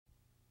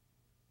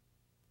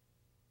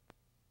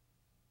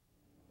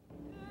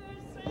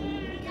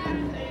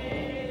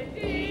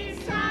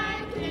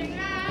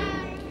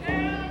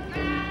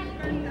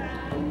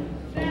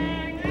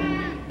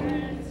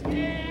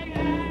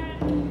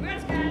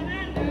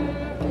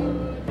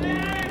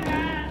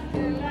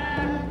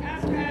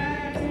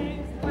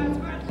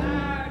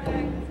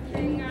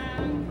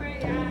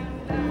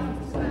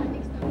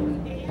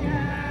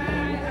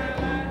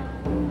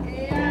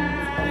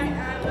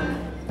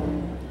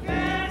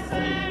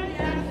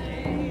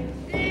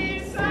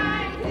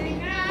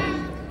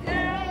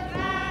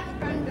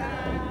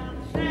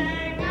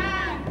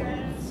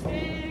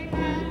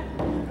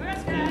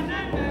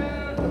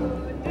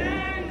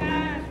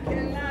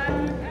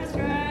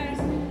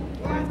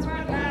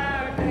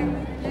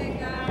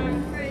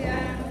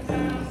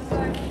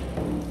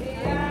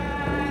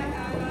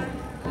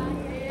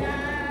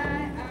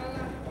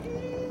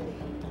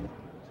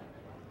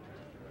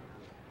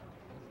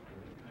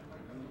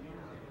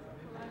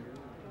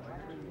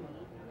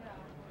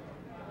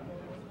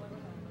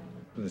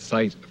The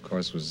site, of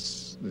course,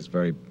 was this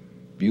very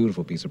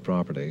beautiful piece of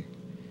property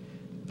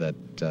that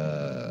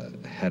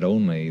had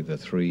only the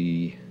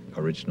 3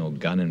 original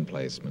gun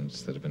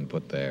emplacements that had been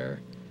put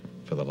there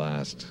for the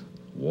last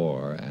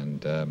war,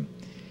 and the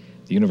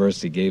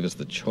university gave us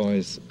the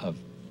choice of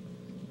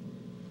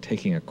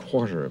taking a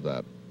quarter of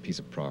that piece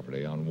of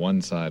property on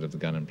one side of the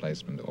gun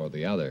emplacement or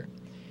the other.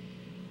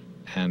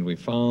 And we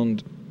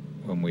found,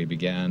 when we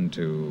began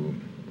to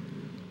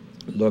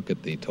look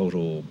at the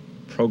total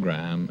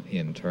program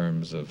in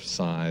terms of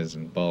size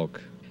and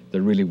bulk,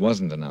 there really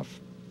wasn't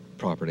enough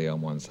property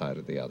on one side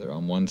or the other.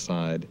 On one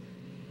side,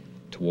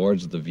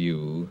 towards the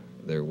view,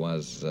 there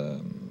was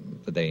the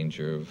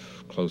danger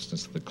of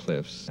closeness to the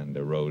cliffs and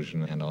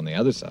erosion, and on the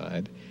other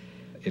side,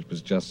 it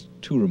was just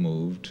too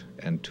removed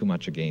and too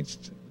much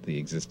against the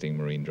existing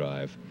marine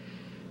drive.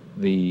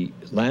 The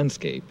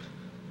landscape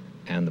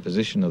and the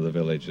position of the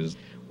villages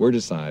were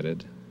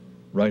decided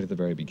right at the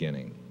very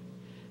beginning,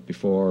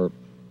 before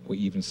we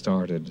even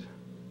started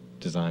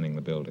designing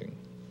the building.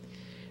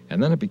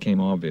 And then it became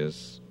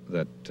obvious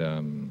that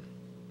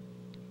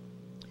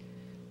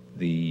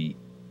the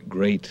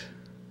great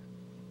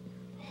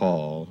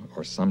hall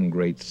or some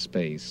great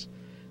space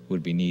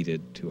would be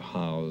needed to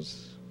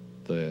house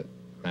the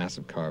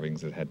massive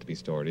carvings that had to be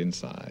stored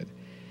inside,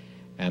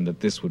 and that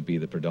this would be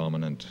the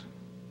predominant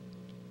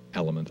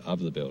element of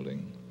the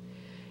building,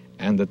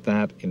 and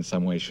that in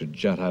some way should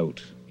jut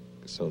out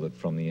so that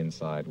from the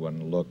inside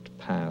one looked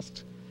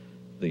past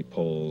the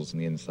poles on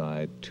the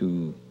inside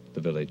to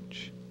the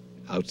village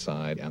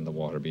outside and the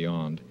water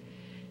beyond.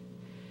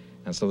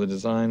 And so the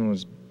design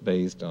was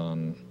based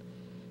on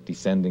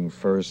descending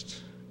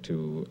first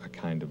to a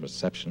kind of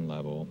reception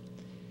level,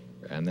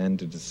 and then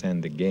to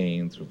descend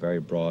again through very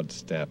broad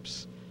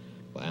steps,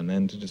 and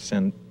then to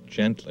descend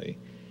gently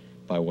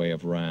by way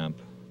of ramp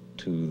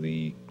to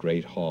the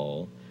great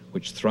hall,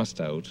 which thrust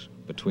out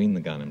between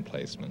the gun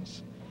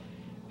emplacements.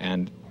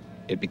 And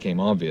it became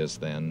obvious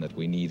then that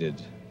we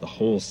needed the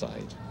whole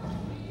site.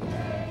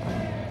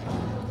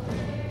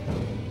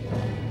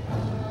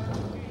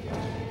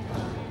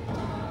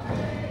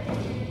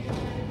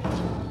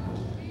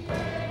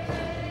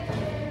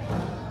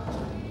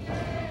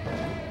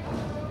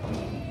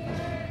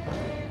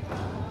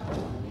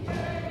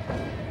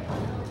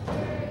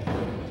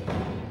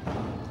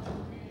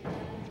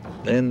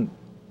 Then,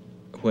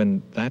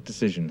 when that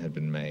decision had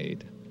been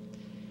made,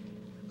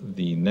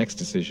 the next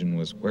decision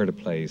was where to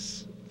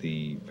place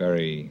the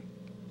very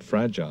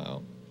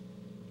fragile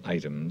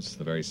items,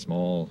 the very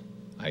small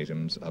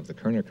items of the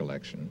Kerner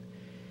collection.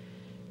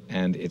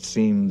 And it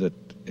seemed that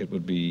it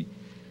would be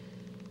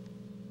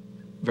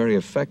very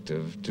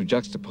effective to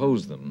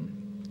juxtapose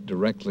them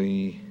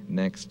directly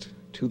next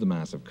to the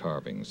massive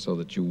carvings, so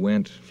that you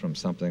went from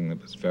something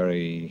that was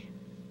very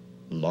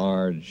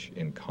large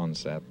in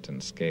concept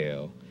and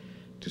scale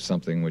to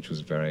something which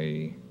was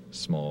very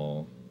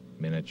small,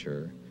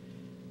 miniature,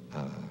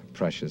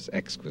 precious,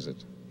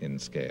 exquisite in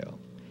scale.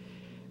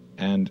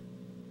 And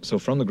so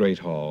from the Great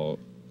Hall,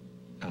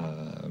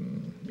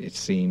 it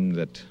seemed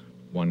that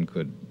one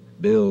could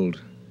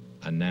build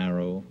a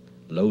narrow,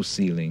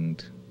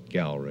 low-ceilinged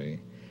gallery,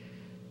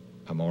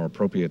 more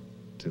appropriate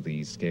to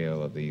the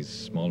scale of these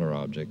smaller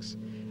objects.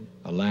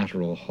 A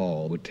lateral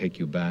hall would take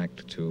you back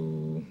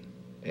to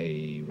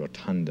a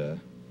rotunda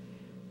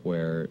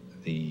where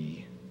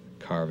the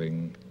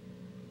carving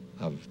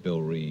of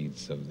Bill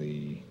Reid's, of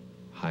the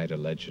Haida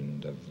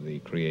legend of the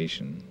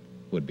creation,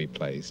 would be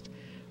placed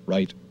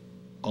right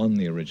on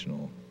the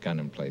original gun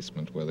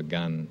emplacement where the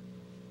gun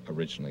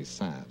originally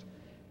sat.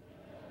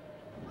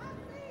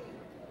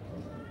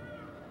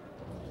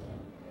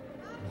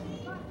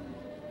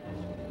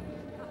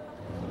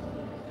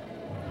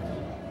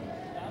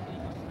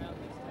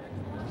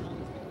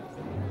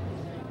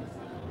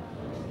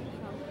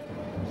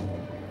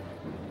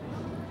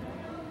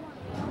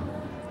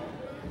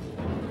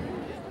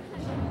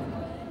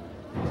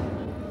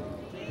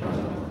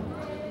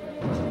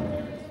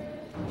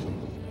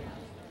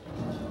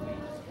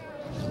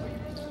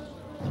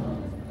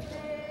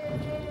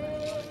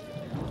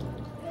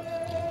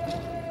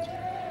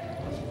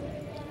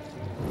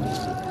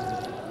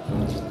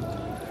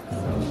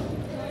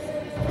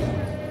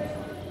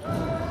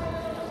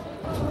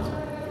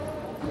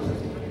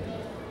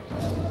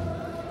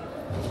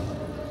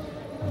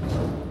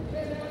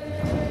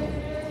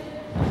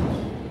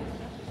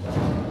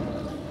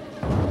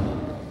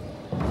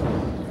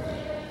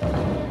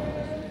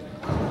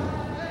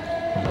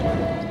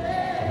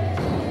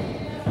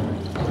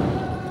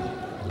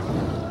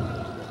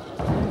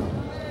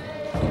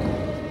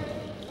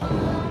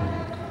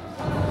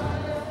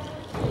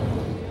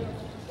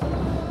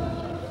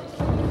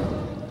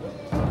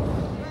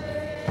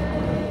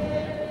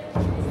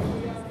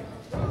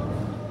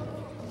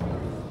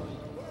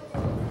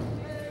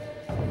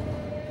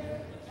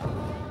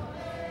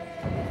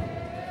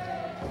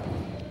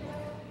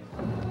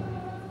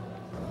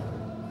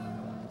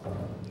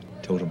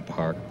 totem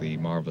park, the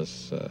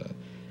marvelous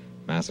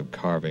massive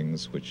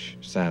carvings which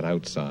sat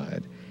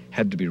outside,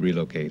 had to be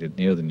relocated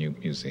near the new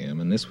museum,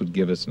 and this would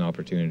give us an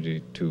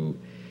opportunity to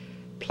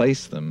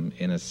place them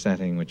in a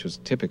setting which was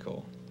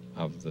typical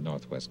of the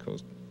Northwest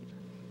Coast.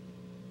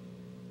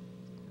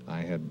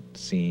 I had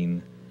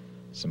seen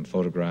some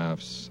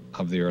photographs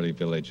of the early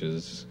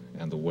villages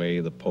and the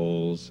way the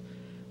poles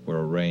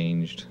were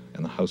arranged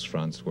and the house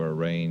fronts were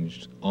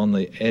arranged on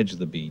the edge of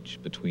the beach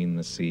between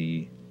the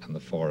sea and the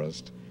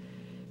forest.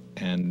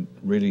 And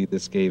really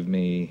this gave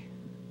me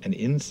an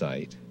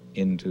insight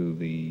into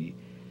the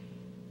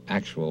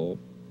actual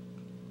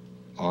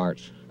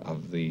art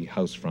of the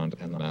house front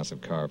and the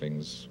massive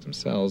carvings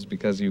themselves,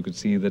 because you could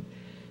see that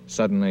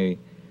suddenly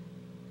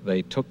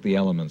they took the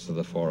elements of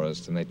the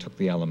forest and they took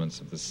the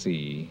elements of the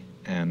sea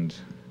and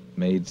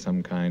made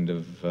some kind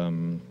of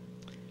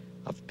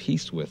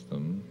peace with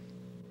them.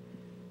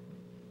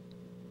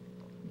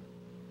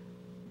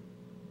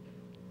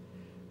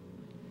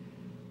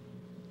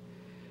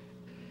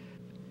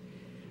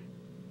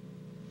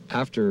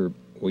 After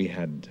we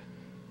had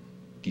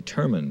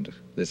determined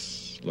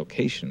this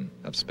location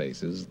of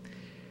spaces,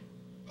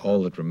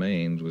 all that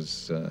remained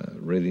was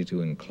really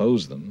to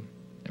enclose them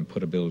and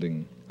put a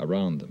building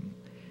around them.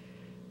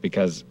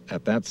 Because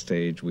at that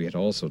stage we had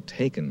also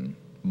taken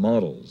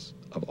models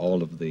of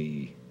all of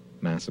the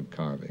massive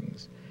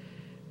carvings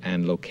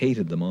and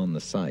located them on the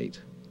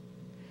site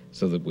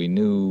so that we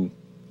knew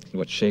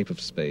what shape of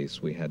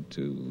space we had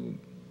to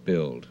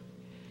build.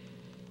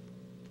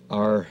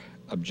 Our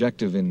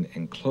objective in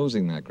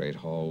enclosing that great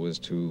hall was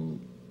to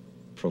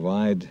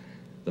provide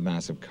the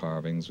massive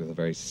carvings with a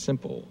very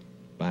simple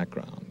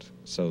background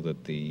so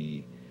that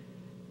the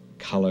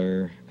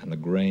color and the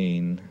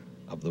grain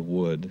of the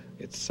wood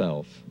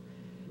itself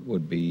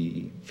would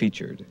be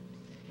featured,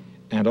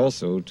 and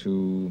also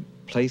to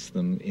place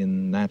them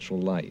in natural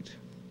light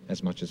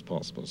as much as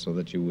possible so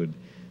that you would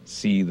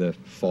see the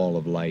fall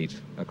of light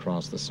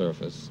across the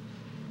surface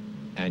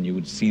and you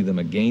would see them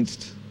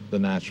against the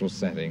natural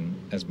setting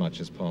as much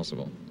as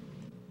possible.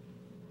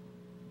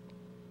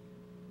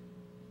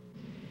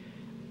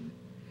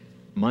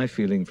 My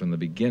feeling from the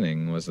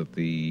beginning was that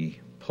the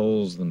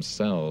poles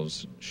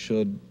themselves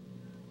should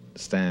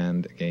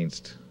stand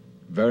against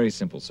very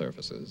simple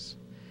surfaces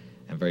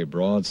and very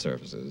broad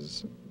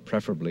surfaces,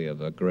 preferably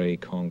of a gray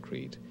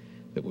concrete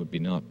that would be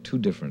not too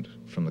different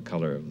from the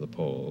color of the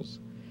poles.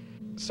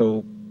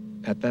 So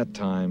at that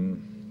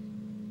time,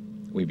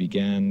 we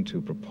began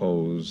to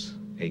propose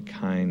a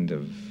kind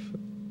of,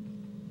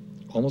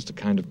 almost a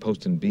kind of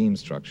post and beam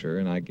structure,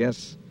 and I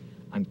guess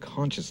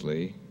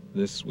unconsciously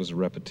this was a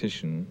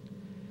repetition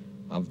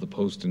of the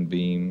post and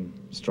beam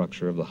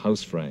structure of the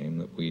house frame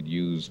that we'd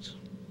used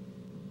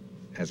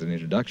as an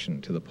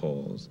introduction to the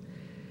poles.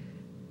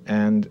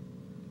 And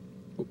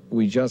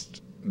we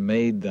just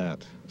made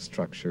that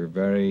structure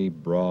very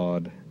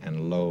broad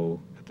and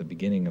low at the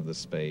beginning of the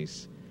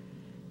space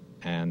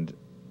and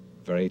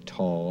very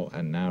tall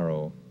and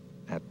narrow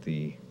at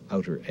the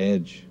outer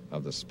edge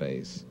of the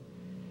space,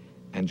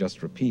 and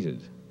just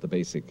repeated the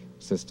basic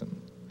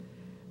system.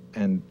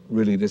 And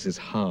really this is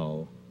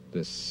how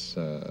this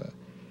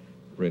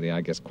really, I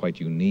guess, quite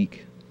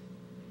unique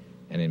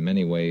and in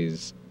many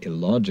ways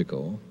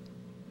illogical,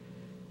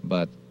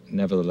 but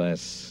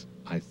nevertheless,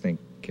 I think,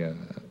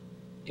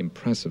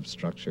 impressive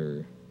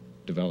structure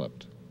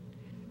developed.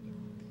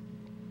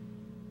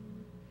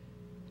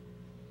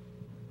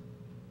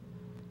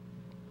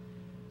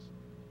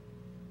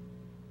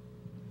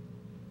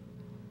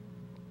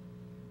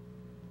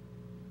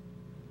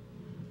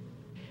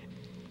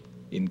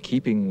 In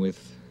keeping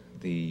with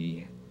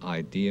the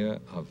idea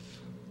of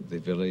the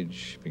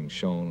village being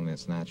shown in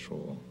its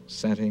natural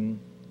setting,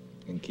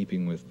 in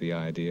keeping with the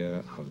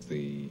idea of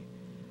the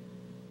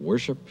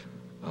worship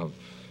of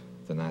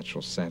the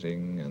natural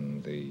setting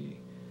and the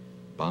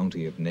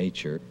bounty of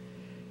nature,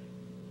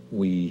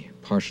 we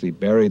partially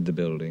buried the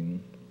building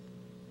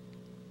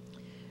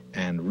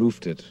and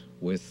roofed it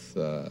with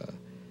the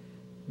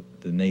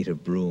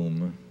native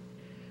broom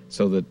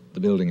so that the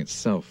building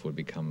itself would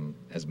become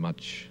as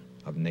much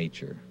of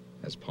nature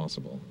as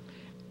possible.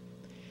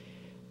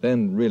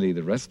 Then really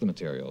the rest of the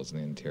materials in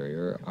the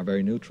interior are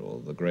very neutral.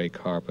 The gray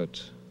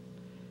carpet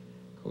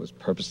was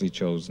purposely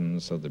chosen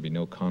so there'd be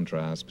no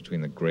contrast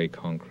between the gray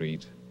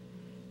concrete,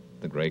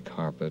 the gray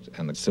carpet,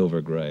 and the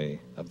silver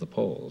gray of the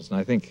poles. And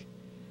I think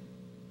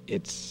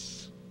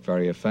it's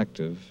very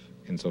effective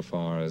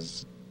insofar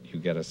as you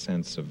get a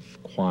sense of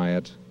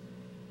quiet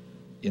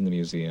in the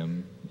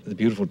museum. The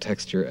beautiful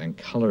texture and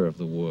color of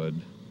the wood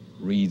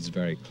reads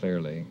very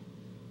clearly.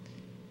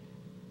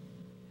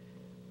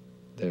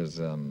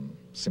 There's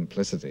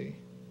simplicity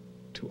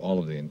to all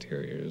of the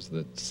interiors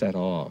that set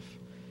off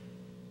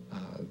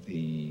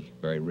the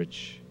very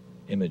rich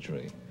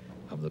imagery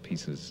of the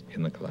pieces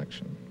in the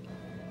collection.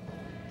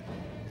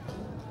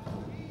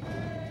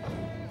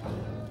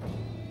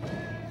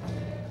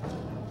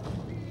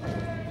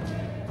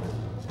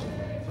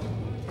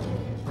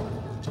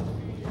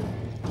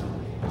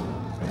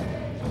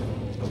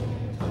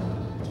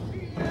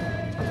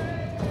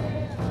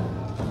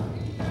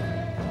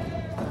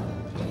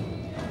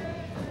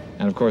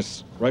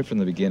 course, right from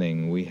the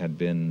beginning, we had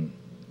been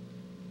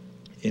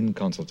in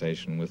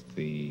consultation with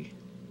the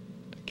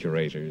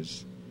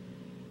curators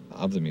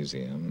of the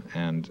museum,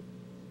 and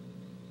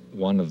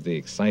one of the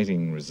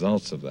exciting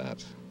results of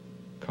that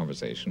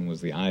conversation was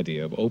the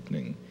idea of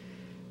opening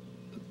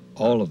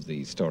all of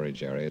the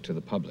storage area to the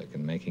public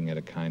and making it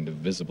a kind of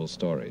visible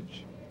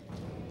storage.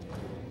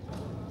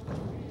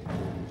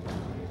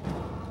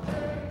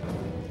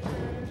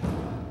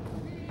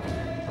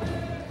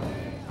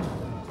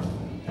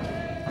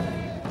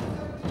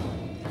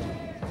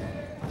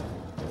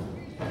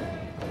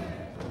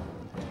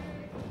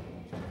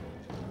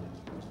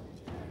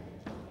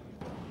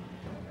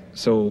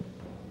 So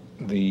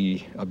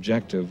the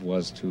objective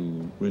was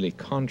to really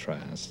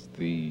contrast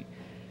the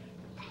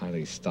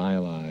highly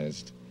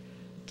stylized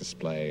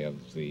display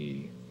of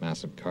the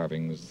massive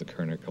carvings, the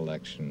Kerner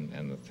collection,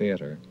 and the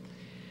theater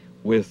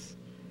with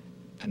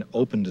an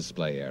open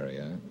display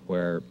area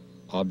where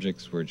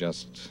objects were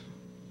just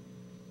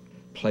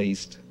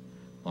placed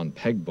on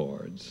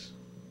pegboards,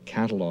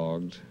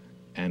 catalogued,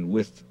 and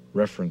with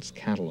reference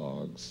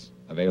catalogues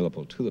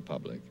available to the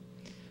public,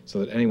 so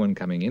that anyone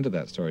coming into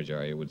that storage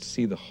area would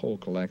see the whole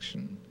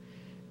collection.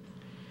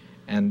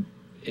 And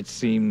it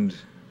seemed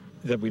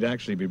that we'd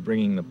actually be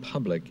bringing the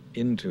public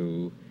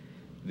into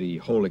the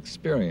whole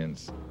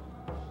experience.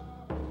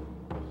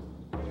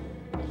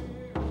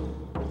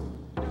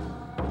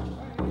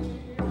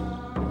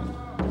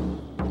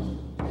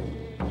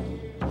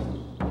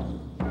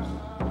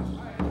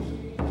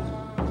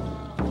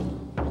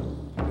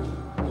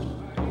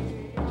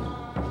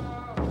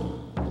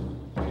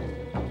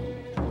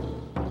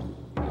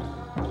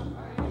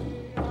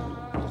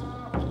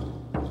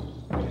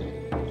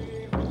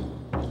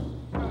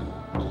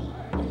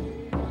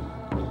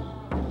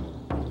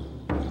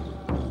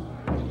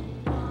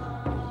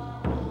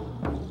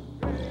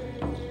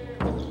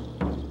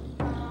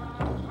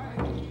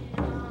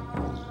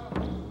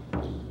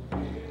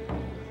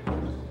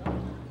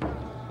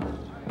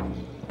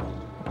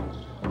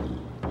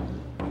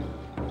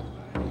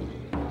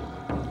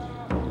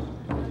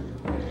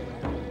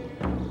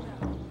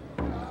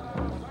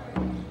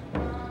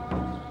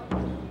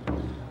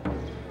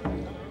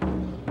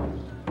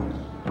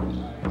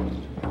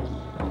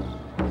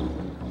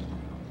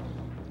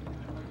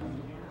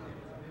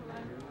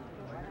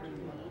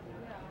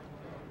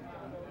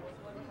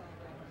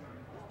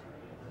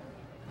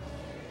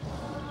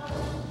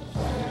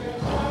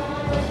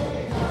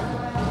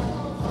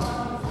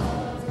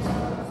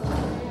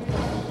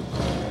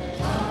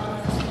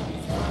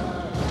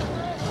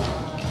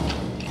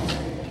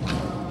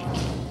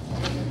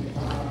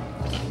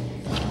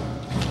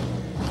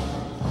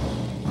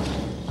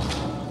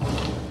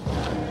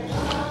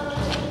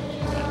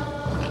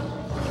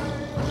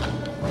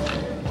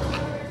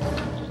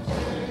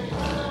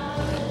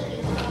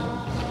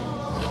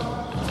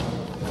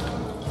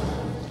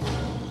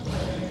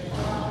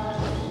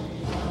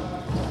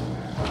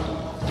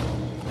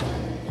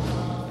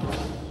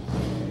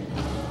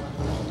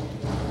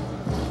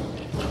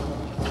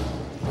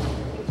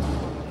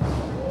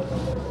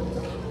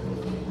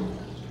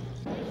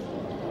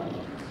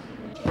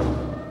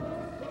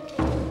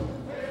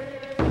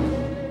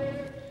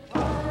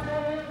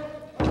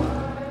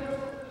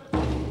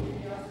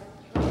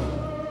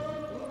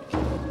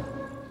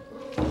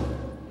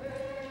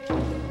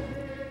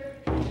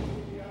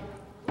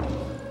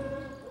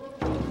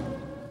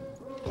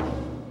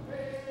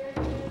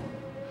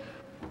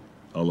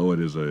 Although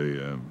it is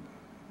a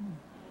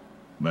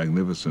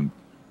magnificent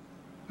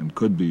and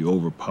could be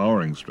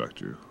overpowering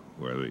structure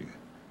where the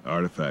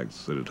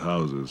artifacts that it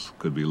houses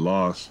could be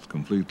lost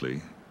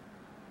completely,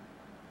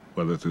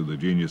 whether through the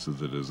genius of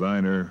the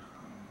designer,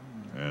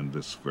 and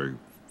this very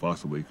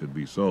possibly could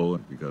be so,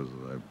 because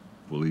I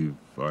believe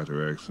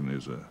Arthur Erickson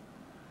is a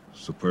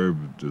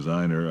superb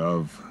designer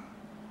of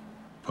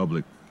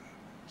public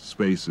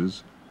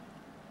spaces,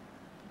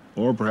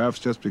 or perhaps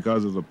just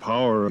because of the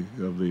power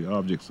of the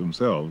objects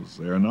themselves.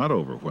 They are not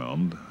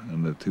overwhelmed,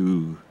 and the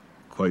two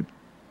quite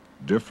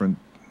different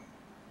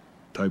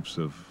types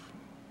of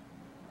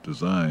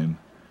design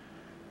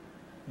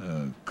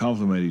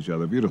complement each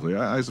other beautifully.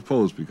 I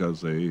suppose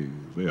because they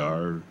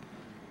are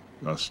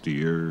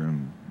austere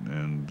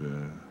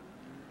and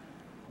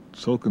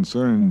so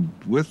concerned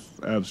with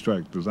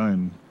abstract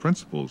design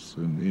principles,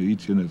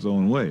 each in its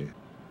own way.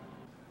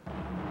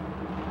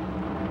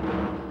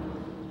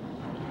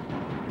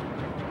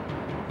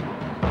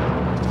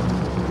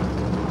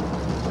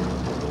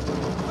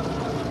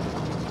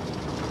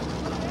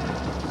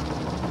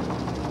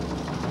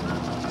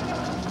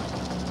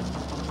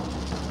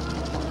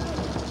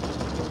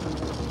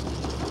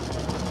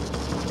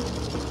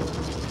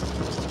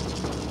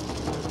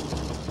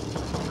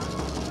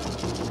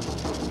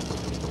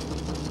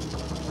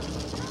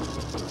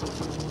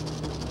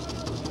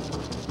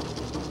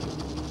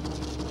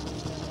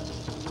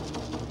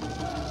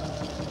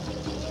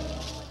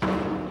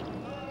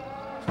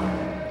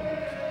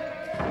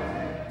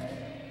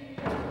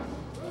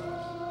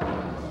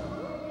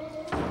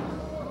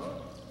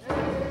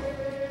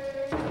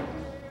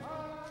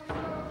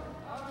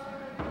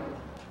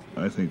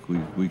 think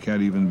we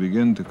can't even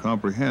begin to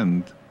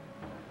comprehend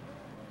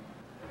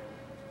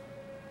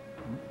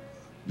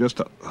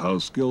just how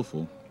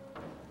skillful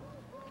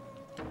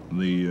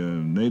the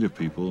native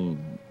people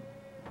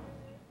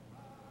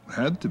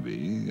had to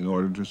be in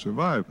order to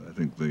survive. I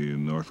think the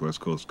Northwest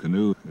Coast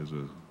canoe is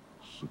a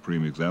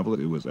supreme example.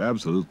 It was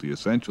absolutely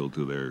essential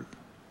to their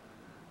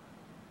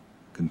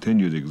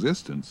continued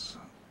existence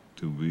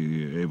to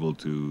be able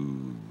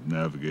to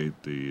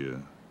navigate the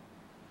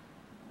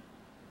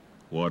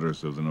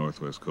waters of the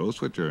Northwest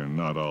Coast, which are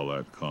not all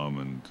that calm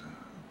and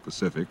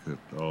pacific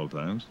at all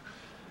times.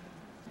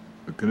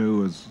 The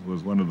canoe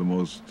was one of the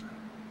most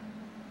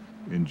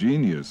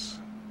ingenious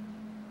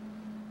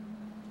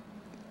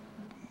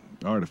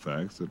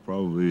artifacts that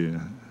probably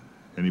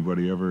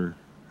anybody ever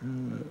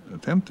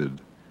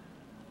attempted.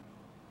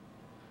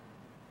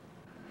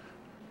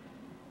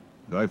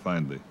 I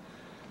find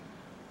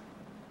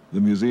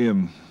the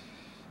museum,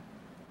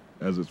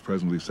 as it's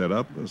presently set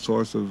up, a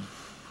source of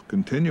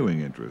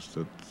continuing interest.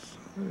 It's,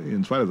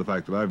 in spite of the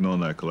fact that I've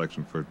known that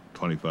collection for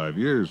 25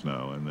 years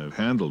now and have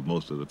handled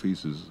most of the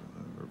pieces,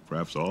 or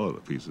perhaps all of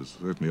the pieces,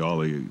 certainly all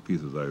the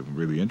pieces I'm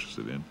really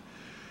interested in,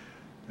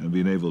 and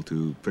being able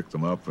to pick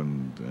them up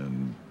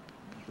and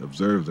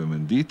observe them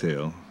in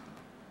detail,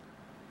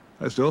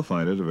 I still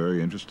find it a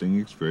very interesting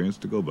experience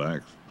to go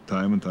back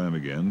time and time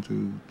again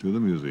to the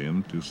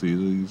museum to see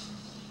these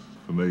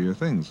familiar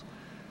things.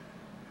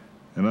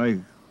 And I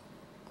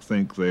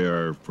think they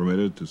are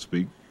permitted to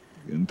speak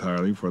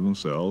entirely for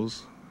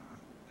themselves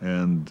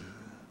and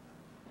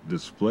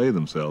display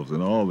themselves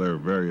in all their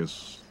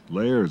various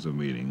layers of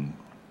meaning.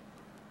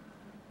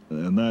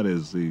 And that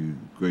is the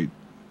great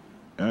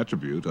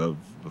attribute of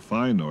the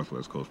fine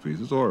Northwest Coast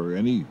pieces, or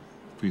any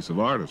piece of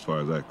art as far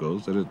as that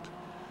goes, that it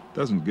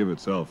doesn't give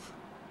itself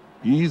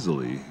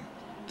easily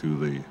to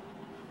the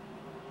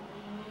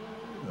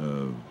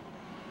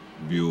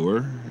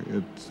viewer.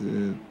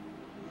 It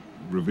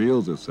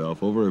reveals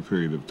itself over a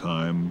period of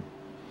time,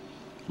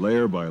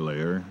 layer by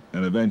layer,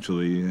 and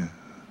eventually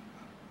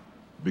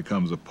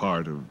becomes a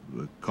part of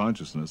the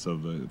consciousness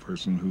of the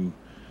person who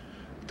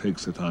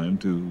takes the time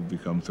to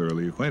become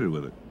thoroughly acquainted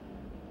with it.